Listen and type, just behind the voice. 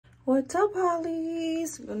What's up,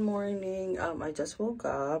 Hollies? Good morning. I just woke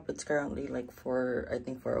up. It's currently like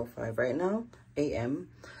 4:05 right now, a.m.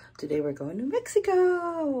 Today we're going to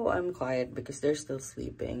Mexico. I'm quiet because they're still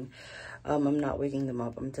sleeping. I'm not waking them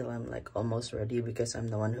up until I'm like almost ready because I'm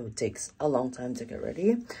the one who takes a long time to get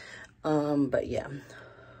ready. But yeah,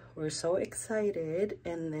 we're so excited.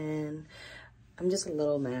 And then I'm just a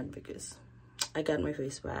little mad because I got my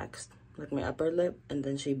face waxed, like my upper lip, and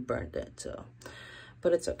then she burnt it. So,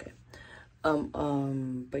 but it's okay.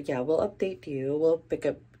 But yeah, we'll update you. We'll pick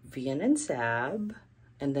up Vian and Sab,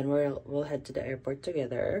 and then we'll head to the airport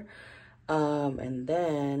together. And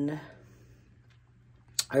then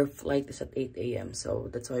our flight is at 8 a.m. so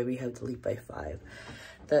that's why we have to leave by 5.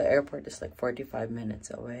 The airport is like 45 minutes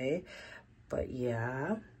away. But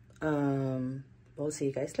yeah, we'll see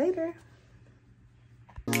you guys later.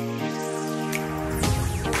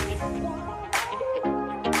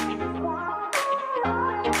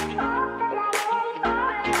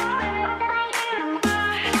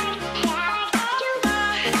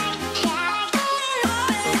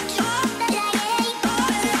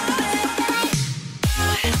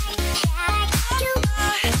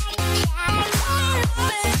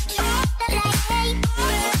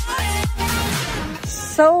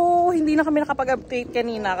 So, hindi na kami nakapag-update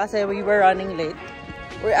kanina kasi we were running late.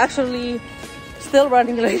 We're actually still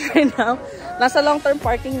running late right now. Nasa long-term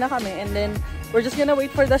parking na kami, and then we're just gonna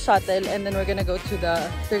wait for the shuttle, and then we're gonna go to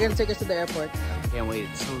they're gonna take us to the airport. Can't wait,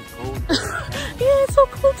 it's so cold. Yeah, it's so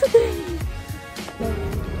cold today.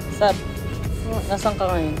 Sab, nasaan ka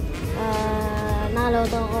ngayon?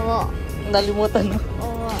 Naloto ko po. Nalimutan na.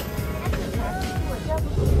 Oo.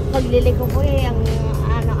 Pagliliko po eh, ang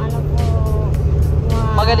ano po.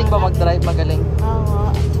 Magaling ba mag-drive? Magaling?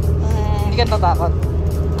 Oo. Hindi ka natakot?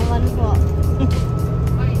 Awan po.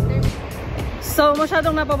 So,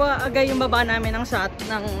 masyadong napabagay yung baba namin ng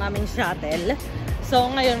aming shuttle.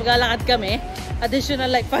 So, ngayon, maglalakad kami.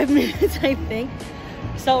 Additional like 5 minutes, I think.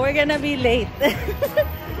 So, we're gonna be late.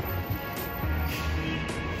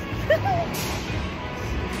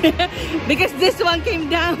 Because this one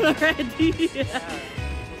came down already.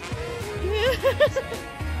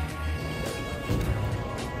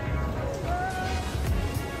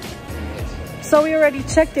 So we already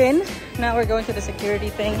checked in. Now we're going to the security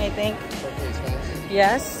thing, I think.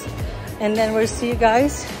 Yes. And then we'll see you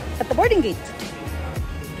guys at the boarding gate.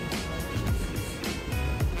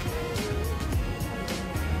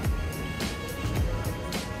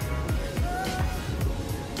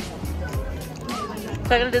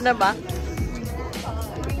 Tagal din na ba?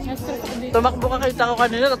 Tumakbo ka, kita ko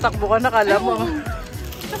kanina, tatakbo ka na, kala mo.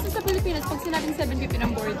 Kasi sa Pilipinas, pag sinabing 7:50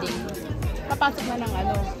 ng boarding, papasok na ng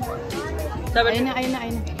ano. Ayun na.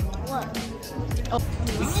 Oh.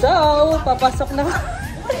 So, papasok na.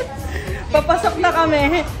 Papasok na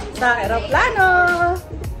kami sa aeroplano.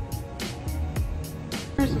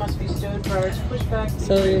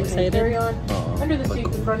 So, you're excited? Under the seat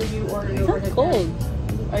in front of you or It's not cold.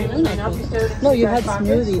 Items may not be stowed in No, you had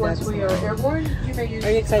pockets. smoothie. Once That's we are airborne, you may use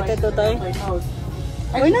Are you excited, Totoy?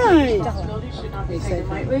 We're nice. Responsibility should not be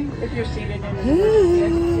taken lightly. If you're seated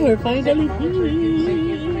in We're finally here.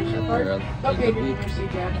 Okay, you your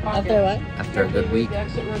seat down. After what? After a good week.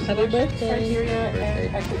 Happy birthday. Criteria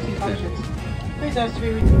and exit seat functions. Please ask to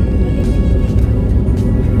be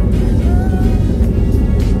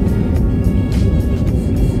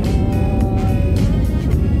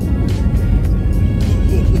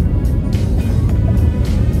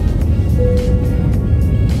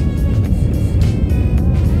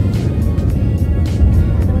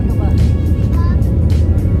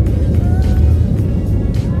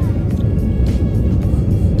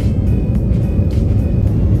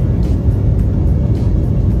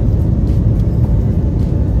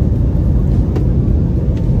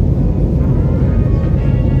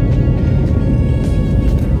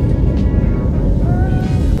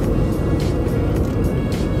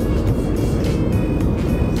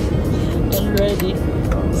Already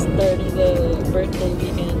starting the birthday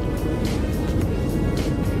weekend.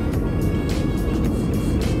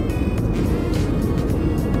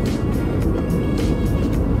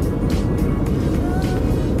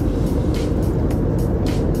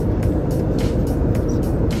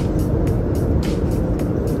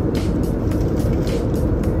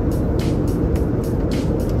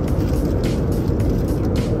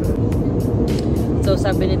 So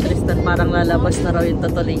sabi ni Tristan, parang lalabas na raw yung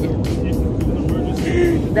totally niya.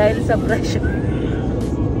 Dahil sa pressure.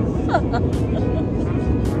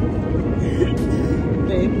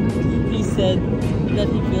 Babe, he said that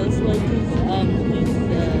he feels like his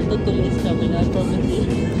tutul is coming out from his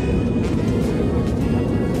ears.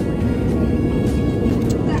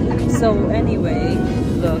 So anyway,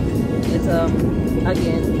 look, it's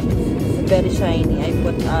again very shiny. I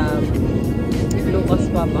put Lucas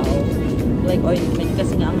Papao like ointment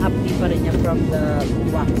kasi nga ang hapdi pa rin niya from the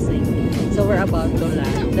waxing. So we're about to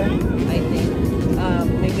land, I think.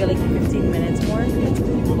 Maybe like 15 minutes more. It's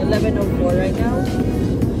 11:04 right now.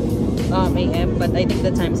 AM, but I think the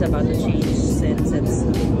time's about to change since it's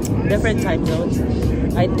different time zones.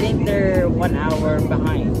 I think they're 1 hour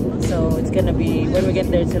behind, so it's gonna be, when we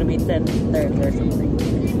get there, it's gonna be 10:30 or something.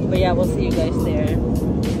 But yeah, we'll see you guys there.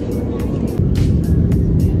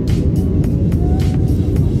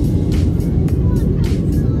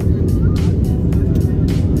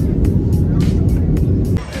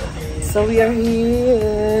 So we are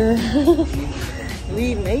here.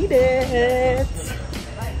 We made it.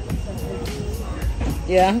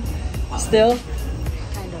 Yeah, still.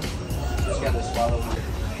 Kind of. Just gotta swallow.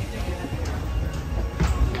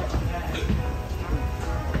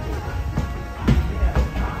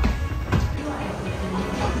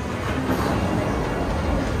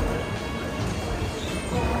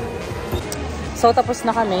 So tapos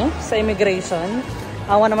na kami sa immigration.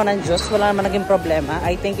 Awa naman ng Diyos, wala naman naging problema.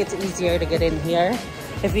 I think it's easier to get in here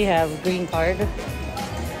if you have green card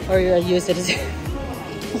or you're a US citizen.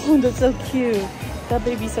 Oh, that's so cute. That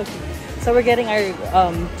baby's so cute. So we're getting our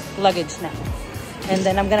luggage now. And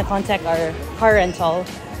then I'm gonna contact our car rental.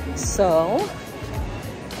 So,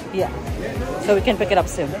 yeah. So we can pick it up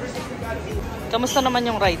soon. Kamusta naman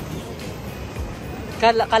yung ride?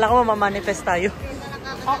 Kala ko mamanifest tayo.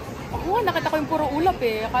 Ako nga, nakita ko yung puro ulap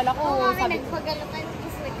eh. Akala ko, sabi ko.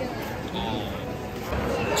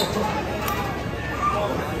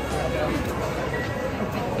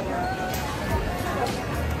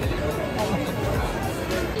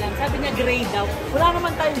 Sabi niya gray daw. Wala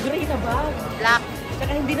naman tayong gray na bag. Black.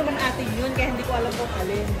 Tsaka hindi naman atin yun, kaya hindi ko alam kung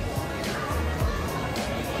alin.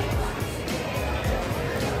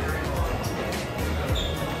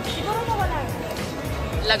 Siguro mawala.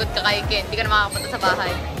 Lagot ka kay Ken, hindi ka na makakapunta sa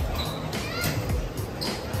bahay.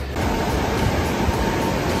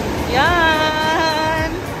 Yan!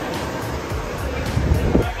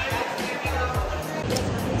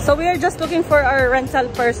 So we are just looking for our rental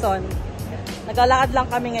person. Naglalakad lang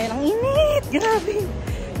kami ngayon. Ang init! Grabe!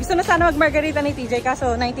 Gusto na sana mag-margarita ni TJ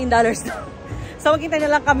kaso $19 na. So maghintay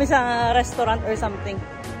na lang kami sa restaurant or something.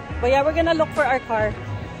 But yeah, we're gonna look for our car.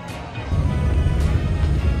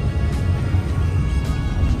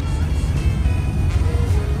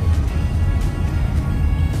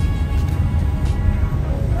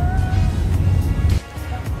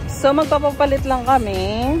 So magpapapalit lang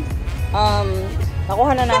kami.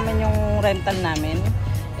 Nakuha na namin yung rental namin.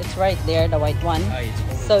 It's right there, the white one.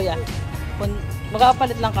 So yeah,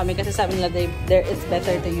 magpapalit lang kami kasi sabi nila there it's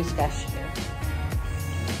better to use cash.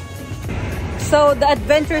 So the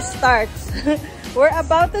adventure starts. We're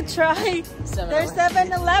about to try their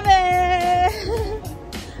 7-Eleven.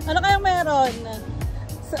 Ano kayang meron?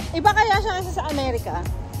 So, iba kaya siya kasi sa Amerika.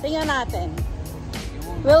 Tingnan natin.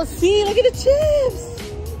 We'll see. Look at the chips.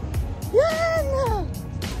 Yan!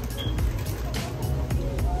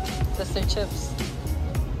 That's their chips.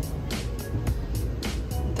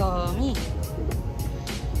 Dami.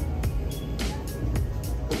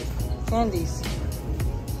 Candies.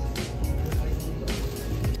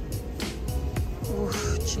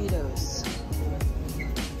 Oof, Cheetos.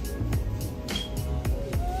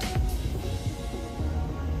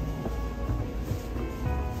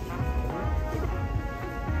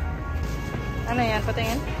 Ano yan?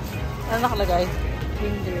 Patingin? Ano nakalagay?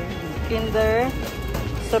 Kinder. Kinder.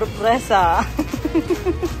 Sorpresa.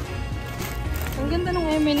 Ang ganda ng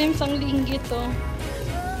M&M's. Ang linggit oh.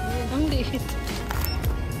 Ang liit.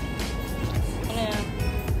 Ano yan?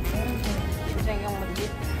 Diyan yung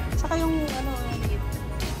maliit. Saka yung ano, maliit.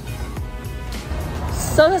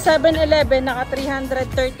 So sa 7-Eleven, naka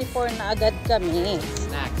 334 na agad kami.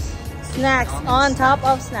 Snacks. On top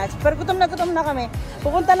of snacks. Pero gutom na kami.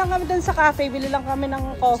 Pupunta lang kami dun sa cafe. Bili lang kami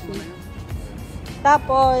ng coffee.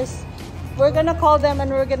 Tapos, we're gonna call them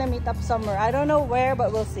and we're gonna meet up somewhere. I don't know where,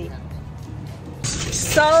 but we'll see.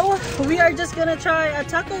 So, we are just gonna try a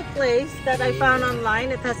taco place that I found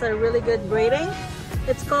online. It has a really good rating.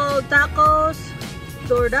 It's called Tacos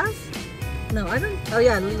Dordas. No, I don't. Oh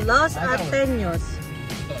yeah, Los Ateños.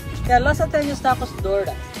 Yeah, Los Ateños Tacos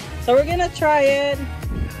Dordas. So we're gonna try it.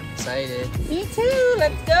 Excited. Me too.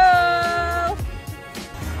 Let's go.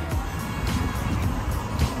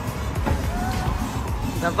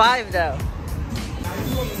 The vibe though.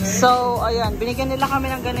 So, ayan, binigyan nila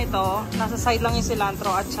kami ng ganito. Nasa side lang yung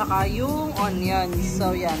cilantro at saka yung onions.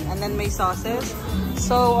 So, yan. And then may sauces.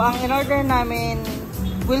 So, ang in-order namin,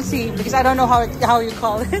 we'll see because I don't know how you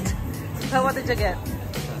call it. So what did you get?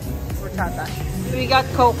 Horchata. We got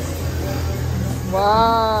Coke.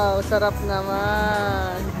 Wow, sarap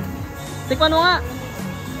naman. Tikman mo nga.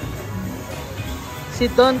 Si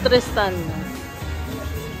Don Tristan.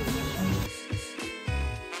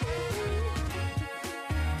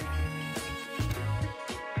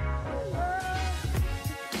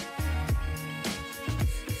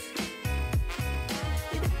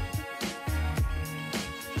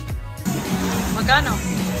 Magkano?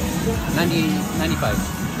 95.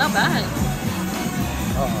 Not bad.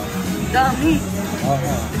 Uh-oh. Dami.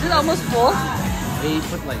 Uh-oh. Is it almost full? They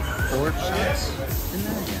put like 4 shots in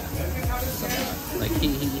there? Yeah. Like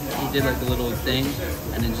he did like a little thing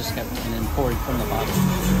and then just kept and then poured from the bottle.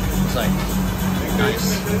 It's like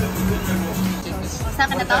nice. Sa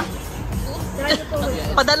akin na to?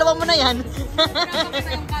 Padalawa mo na yan.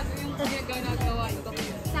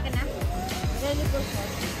 Sa akin na? Ready po siya.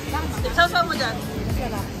 Sausaw mo dyan.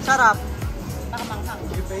 Sarap. Baka mangsang.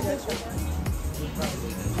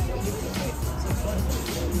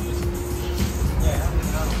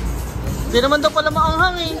 Hindi naman daw pala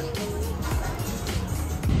maanghang eh.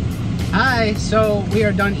 Hi, so we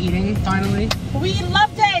are done eating finally. We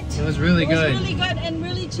loved it! It was really good. It was really good and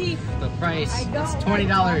really cheap. The price, it's $20.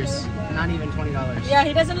 Not even $20. Yeah,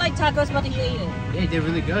 he doesn't like tacos but he ate it. Yeah, he did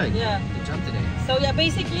really good. Yeah. Good job today. So yeah,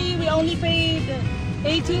 basically we only paid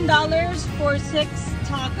 $18 for 6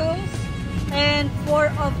 tacos and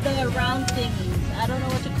 4 of the round thingies. I don't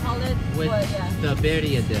know what you call it, With but yeah. the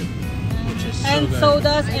birria dip, which is so And good.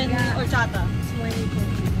 sodas and horchata.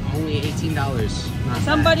 Only $18. Not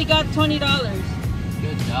Somebody got $20. bad.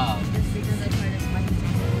 Good job. Just because I tried a spicy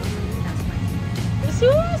chicken. That's spicy.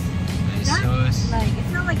 Jesus! Nice That- sauce. Like,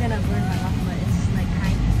 it's not like gonna burn my mouth, but it's like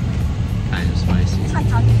Kind of spicy. it's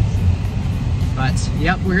like tacos. But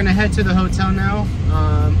yep, we're gonna head to the hotel now.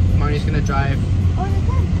 Marnie's gonna drive. Oh, you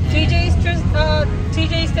can. TJ's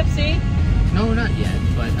tipsy. No, not yet,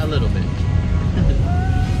 but a little bit.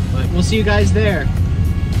 But we'll see you guys there.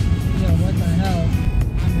 Yeah, what the hell?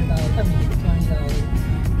 $100.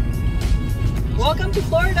 $20. Welcome to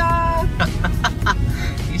Florida!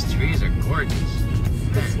 These trees are gorgeous.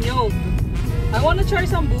 It's Nyog. I want to try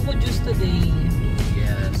some buko juice today.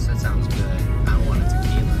 Yes, that sounds good. I want a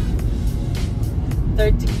tequila.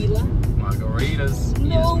 Third tequila. Margaritas.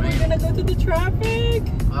 No, yes, we're gonna go to the traffic.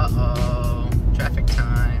 Uh-oh. Traffic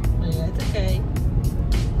time. Oh, yeah, it's okay.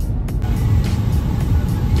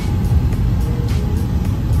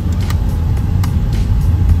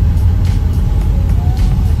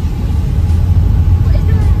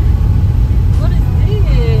 What is this?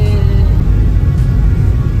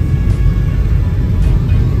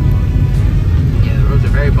 Yeah, the roads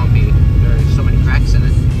are very bumpy. There's so many cracks in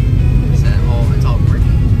it. It's all brick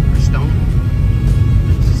or stone.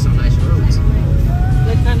 This is some nice roads.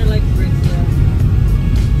 Like kind of like bricks, yeah.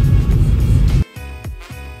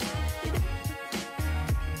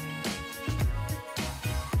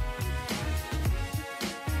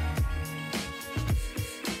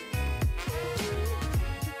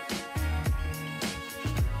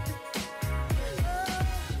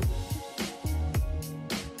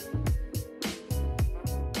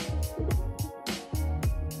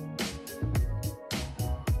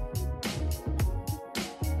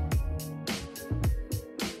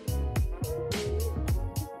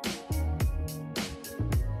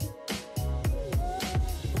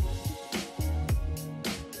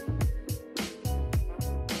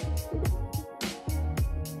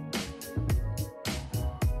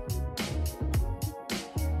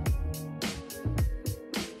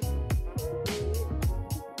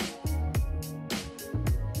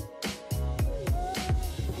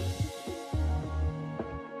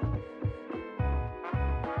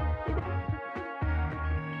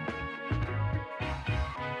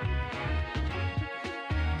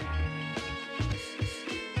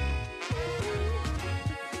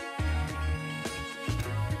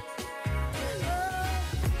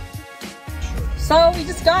 So we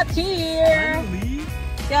just got here.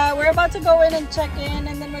 Yeah, we're about to go in and check in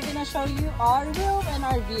and then we're gonna show you our room and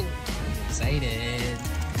our view. Excited.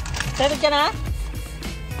 Excited ka na?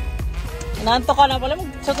 Inaantok ka na pala,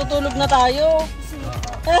 sa tutulog na tayo.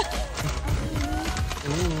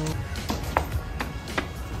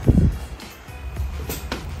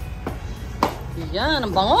 Yan,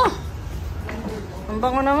 ang bango. Ang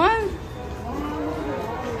bango naman.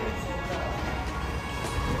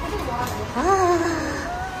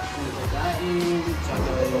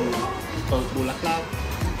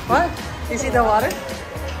 What? You see the water?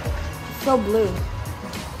 So blue.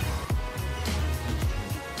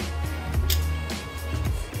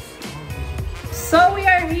 So we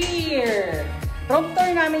are here. Room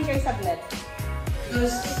tour namin kay saglit.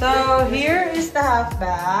 So here is the half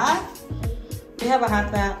bath. We have a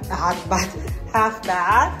half bath,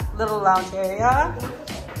 little lounge area,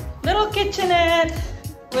 little kitchenette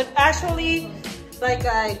with actually like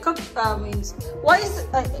I cook. Means why is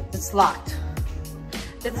it's locked?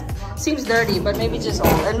 It seems dirty, but maybe just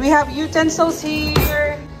old. And we have utensils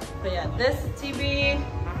here. But yeah, this TV,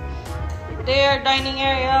 there, dining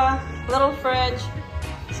area, little fridge,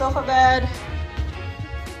 sofa bed.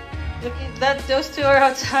 Look at that, those two are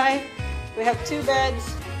outside. We have 2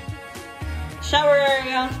 beds, shower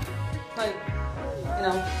area, like, you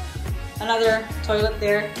know, another toilet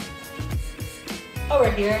there, over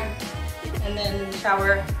here, and then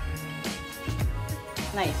shower.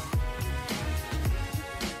 Nice.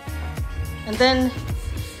 And then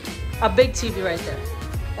a big TV right there,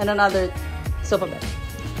 and another sofa bed.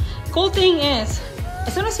 Cool thing is,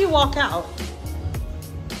 as soon as you walk out,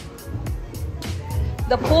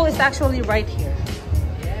 the pool is actually right here.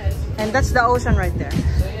 Yes. And that's the ocean right there.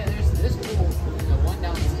 So yeah, there's this pool, the one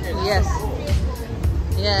downstairs. Yes.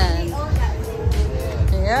 Yeah.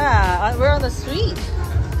 Yeah, we're on the street.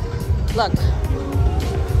 Look.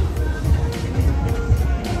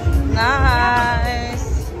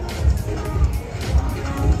 Nice.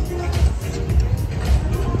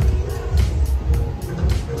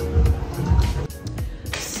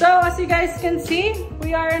 So as you guys can see,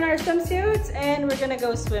 we are in our swimsuits and we're gonna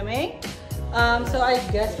go swimming. So I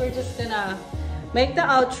guess we're just gonna make the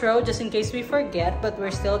outro just in case we forget, but we're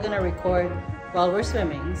still gonna record while we're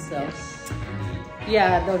swimming. So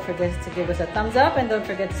yeah, don't forget to give us a thumbs up and don't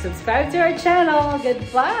forget to subscribe to our channel.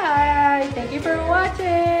 Goodbye. Thank you for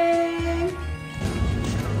watching.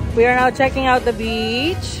 We are now checking out the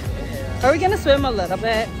beach. Are we gonna swim a little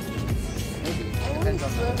bit? Depends on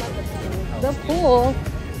The pool.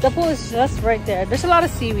 The pool is just right there. There's a lot of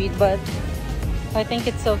seaweed, but I think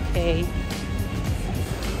it's okay.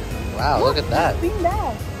 Wow, look at that. Bring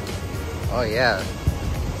that. Oh yeah,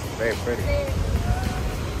 very pretty.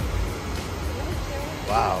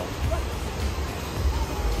 Wow.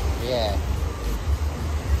 Yeah.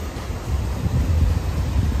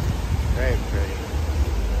 Very pretty.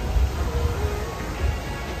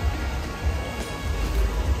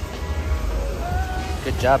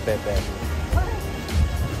 Good job, Bebe.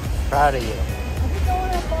 Proud of you.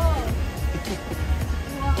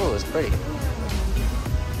 Oh, it's pretty.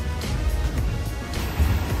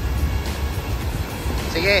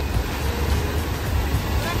 Sige.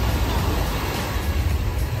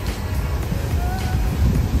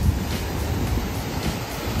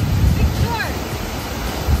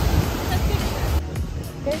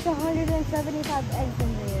 There's 175 eggs in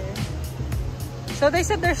there. So they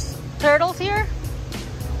said there's turtles here?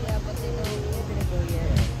 Yeah, but they don't open the door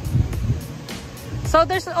yet. So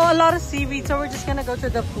there's a lot of seaweed, so we're just gonna go to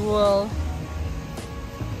the pool.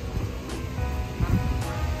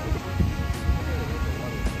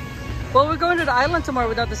 Well, we're going to the island tomorrow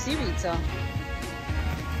without the seaweed, so.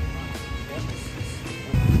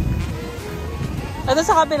 Ito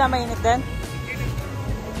sa kabila, mainit din.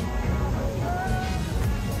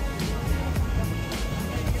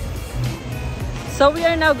 So we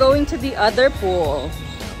are now going to the other pool.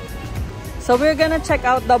 So we're gonna check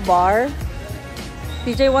out the bar.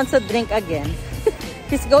 PJ wants a drink again.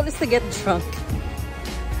 His goal is to get drunk.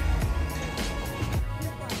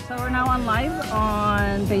 So we're now on live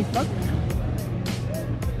on Facebook.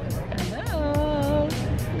 Hello!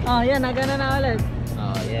 Oh yeah, nagana na ulit.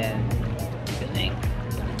 Oh yeah. Galing.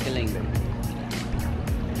 Galing.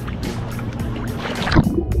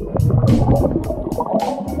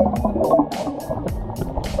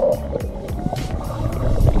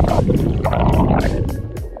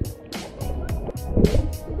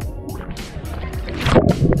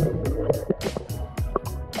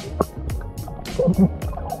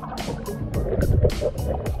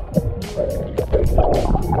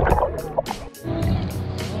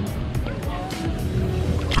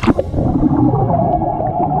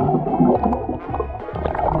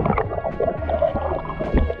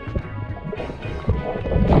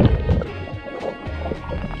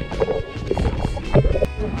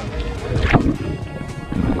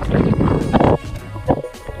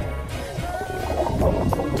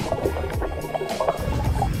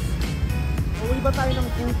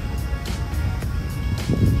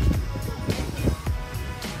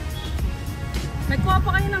 Nagkuha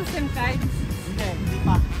pa kayo ng SIM card? Hindi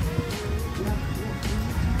pa.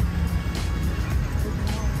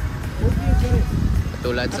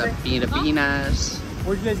 Tulad sa Pilipinas.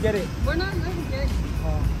 Where'd you guys get it? We're not going to get it.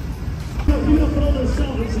 Beautiful, the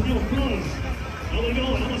selfies and your clothes. How we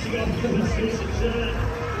going? How much you got?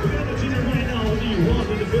 Shark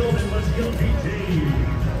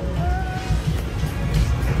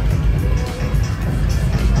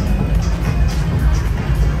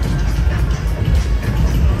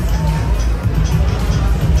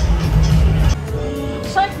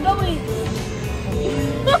going.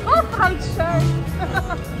 Hi, shark.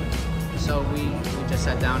 So we just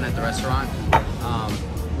sat down at the restaurant.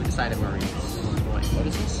 We decided Marines. What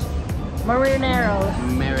is this? Marineros.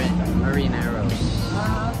 Marineros.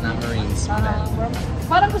 Not Marines.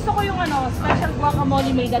 Parang gusto ko yung special guacamole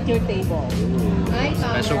made at your table. Ay,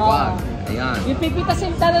 Special Wow. guac. Ayan. Yung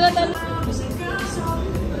pipitasin talaga.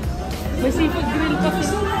 May seafood grill kasi.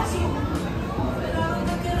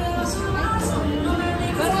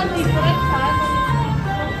 Pero ang different ha.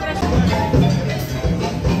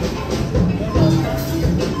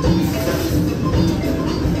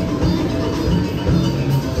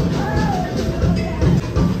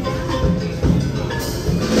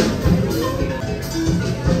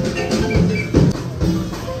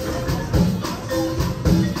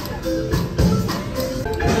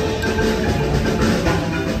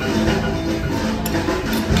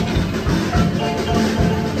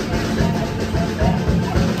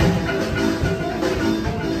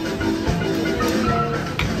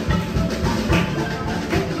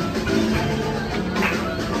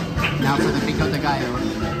 Now for the pico de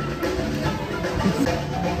gallo.